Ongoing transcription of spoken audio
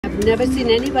I've never seen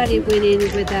anybody winning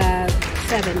with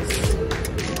sevens.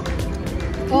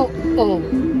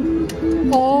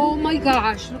 Oh my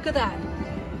gosh, look at that.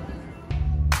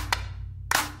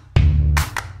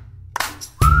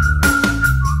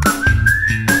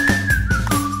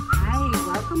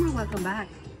 Welcome back.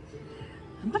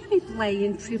 I'm going to be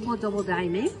playing triple double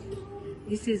diamond.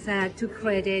 This is a 2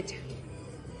 credit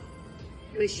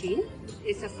machine.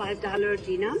 It's a $5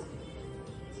 dinner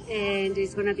and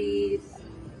it's going to be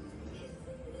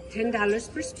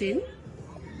 $10 per spin.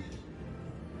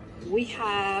 We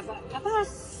have about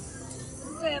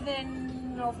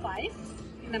 705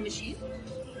 in the machine.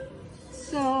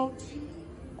 So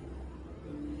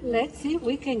let's see if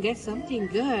we can get something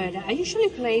good. I usually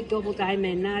play double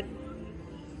diamond, not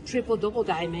triple double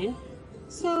diamond.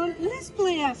 So let's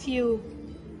play a few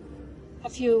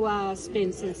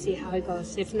spins and see how it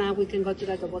goes. If not, we can go to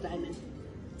the double diamond.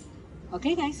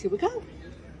 Okay guys, here we go.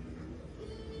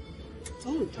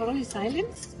 Oh, totally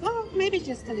silent? Oh, maybe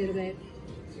just a little bit.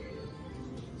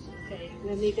 Okay,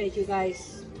 let me get you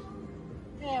guys.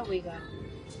 There we go.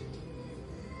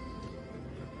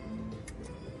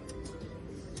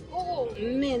 Oh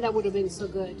man, that would have been so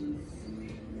good.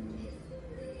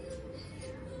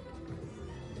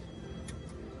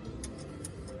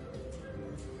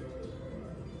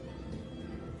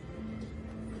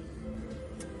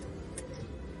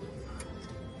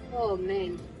 Oh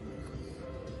man.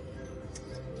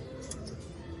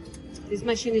 This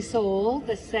machine is so old.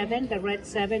 The red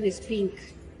 7 is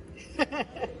pink.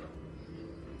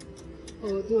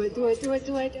 Oh, do it.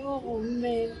 Oh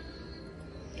man.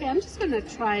 Okay, I'm just gonna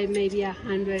try maybe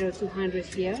 100 or 200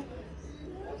 here,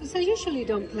 because I usually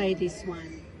don't play this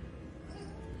one.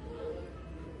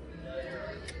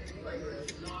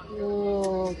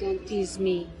 Oh, don't tease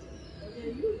me.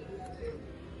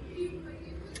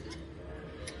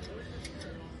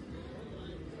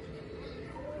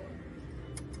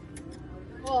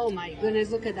 Oh my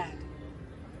goodness, look at that.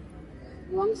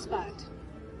 Wrong spot.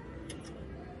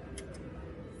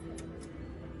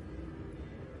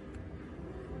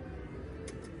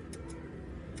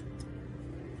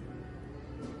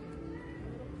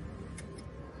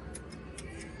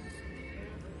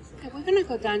 Okay, we're gonna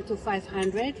go down to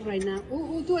 500 right now.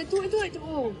 Oh, do it.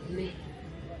 Oh man.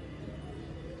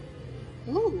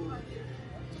 Oh.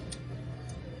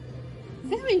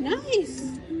 Very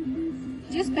nice.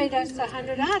 Just paid us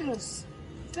 $100.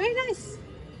 Very nice.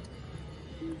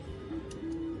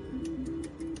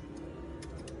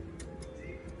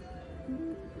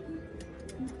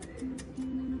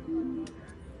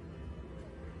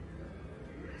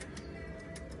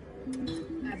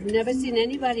 I've never seen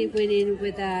anybody winning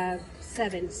with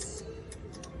sevens.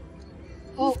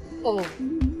 Oh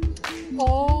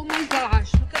my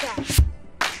gosh, look at that.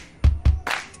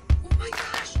 Oh my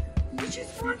gosh, we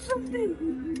just won something.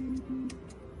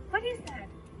 What is that?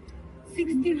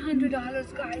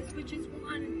 $1,600, guys. We just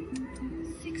won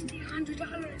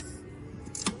 $1,600.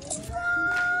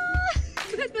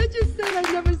 I just said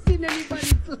I've never seen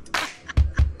anybody play.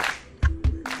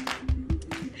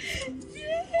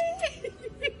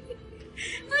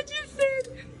 I just said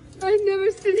I've never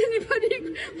seen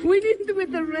anybody winning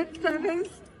with the red 7s.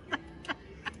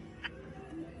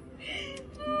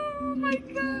 Oh my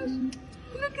gosh.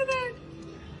 Look at that.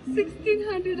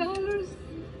 $1,600.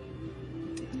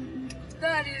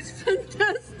 That is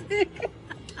fantastic.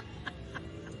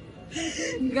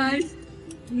 Guys,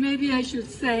 maybe I should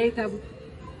say that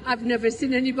I've never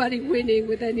seen anybody winning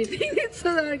with anything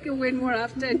so that I can win more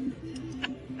often.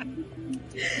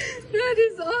 That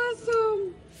is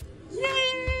awesome.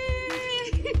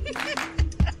 Yay!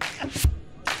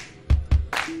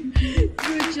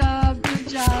 Good job.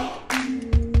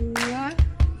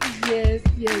 Yes.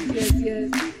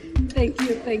 Thank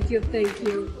you.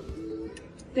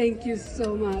 Thank you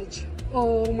so much.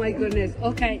 Oh my goodness.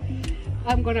 Okay,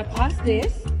 I'm gonna pause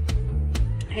this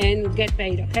and get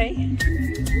paid, okay?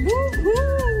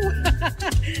 Woohoo!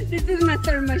 This is my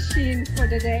third machine for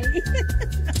the day.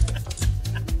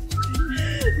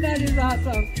 That is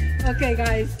awesome. Okay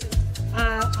guys,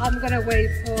 I'm gonna wait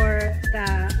for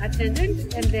the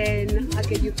attendant and then I'll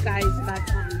get you guys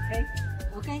back on, okay?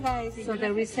 Okay guys, so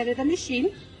they reset the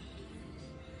machine.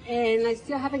 And I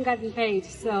still haven't gotten paid,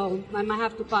 so I might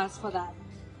have to pause for that.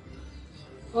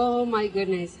 Oh my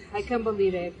goodness, I can't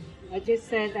believe it. I just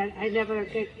said that I never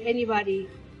get anybody,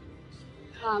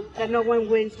 that no one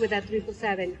wins with a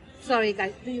 777. Sorry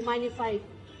guys, do you mind if I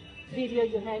video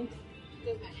your hand?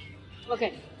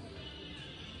 Okay.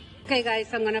 Okay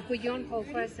guys, I'm gonna put you on hold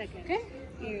for a second, okay?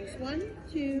 Here's 1,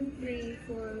 2, 3,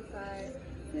 4, 5,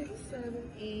 6, 7,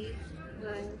 8,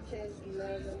 9, 10,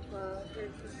 11, 12,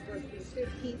 13, 14,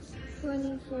 15,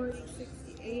 20, 40,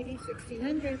 60, 80,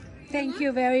 1600. Thank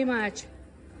you very much.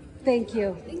 Thank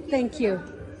you. Thank you.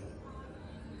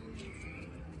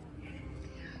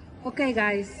 Okay,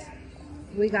 guys,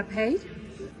 we got paid.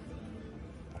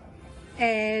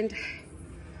 And,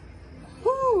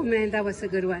 oh man, that was a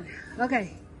good one.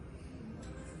 Okay.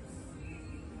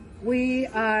 We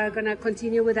are gonna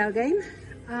continue with our game.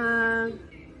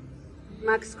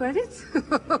 Max credits.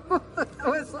 That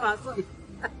was awesome.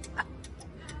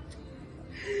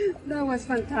 That was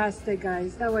fantastic,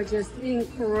 guys. That was just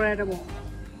incredible.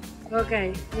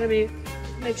 Okay, let me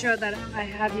make sure that I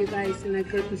have you guys in a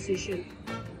good position.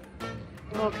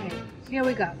 Okay, here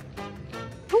we go.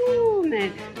 Oh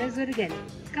man, let's do it again.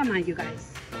 Come on, you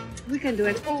guys. We can do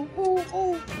it. Oh, oh,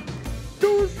 oh.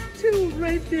 Those two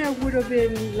right there would have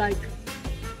been like,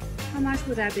 how much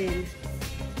would that have been?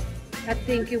 I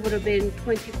think it would have been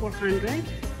 2,400.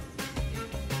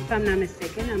 If I'm not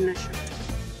mistaken, I'm not sure.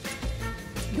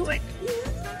 Do it.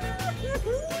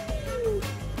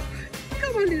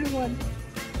 Come on, little one.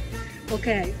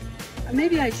 Okay,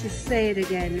 maybe I should say it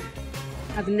again.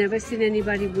 I've never seen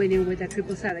anybody winning with a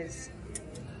 777s.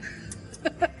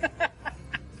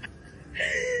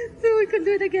 So we can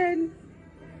do it again.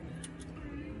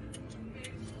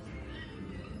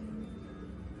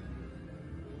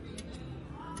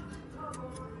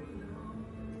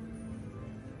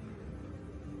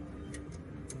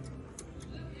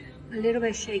 A little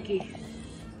bit shaky.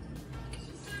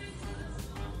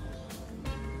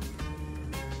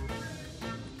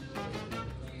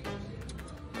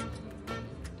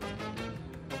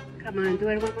 Come on, do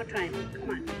it one more time. Come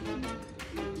on.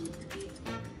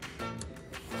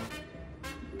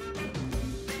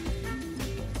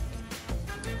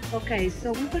 Okay,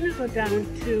 so we're gonna go down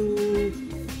to,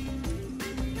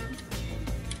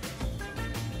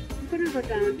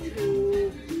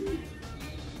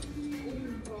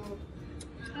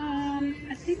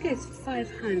 I think it's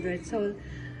 500, so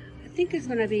I think it's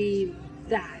gonna be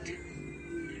that.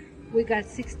 We got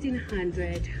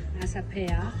 1,600 as a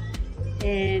pair,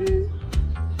 and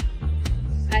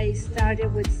I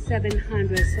started with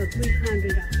 700, so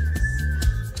 $300.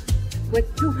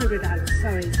 With $200,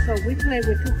 sorry. So we played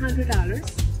with $200,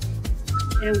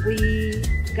 and we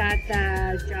got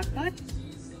the jackpot.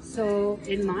 So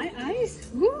in my eyes,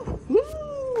 woo,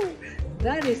 woo,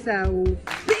 that is a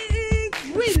big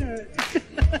winner.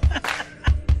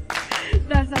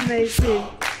 That's amazing.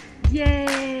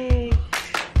 Yay.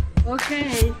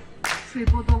 Okay,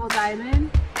 triple double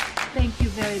diamond. Thank you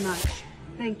very much.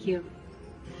 Thank you.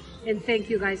 And thank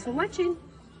you guys for watching.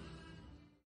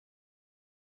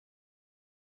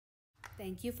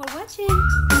 Thank you for watching.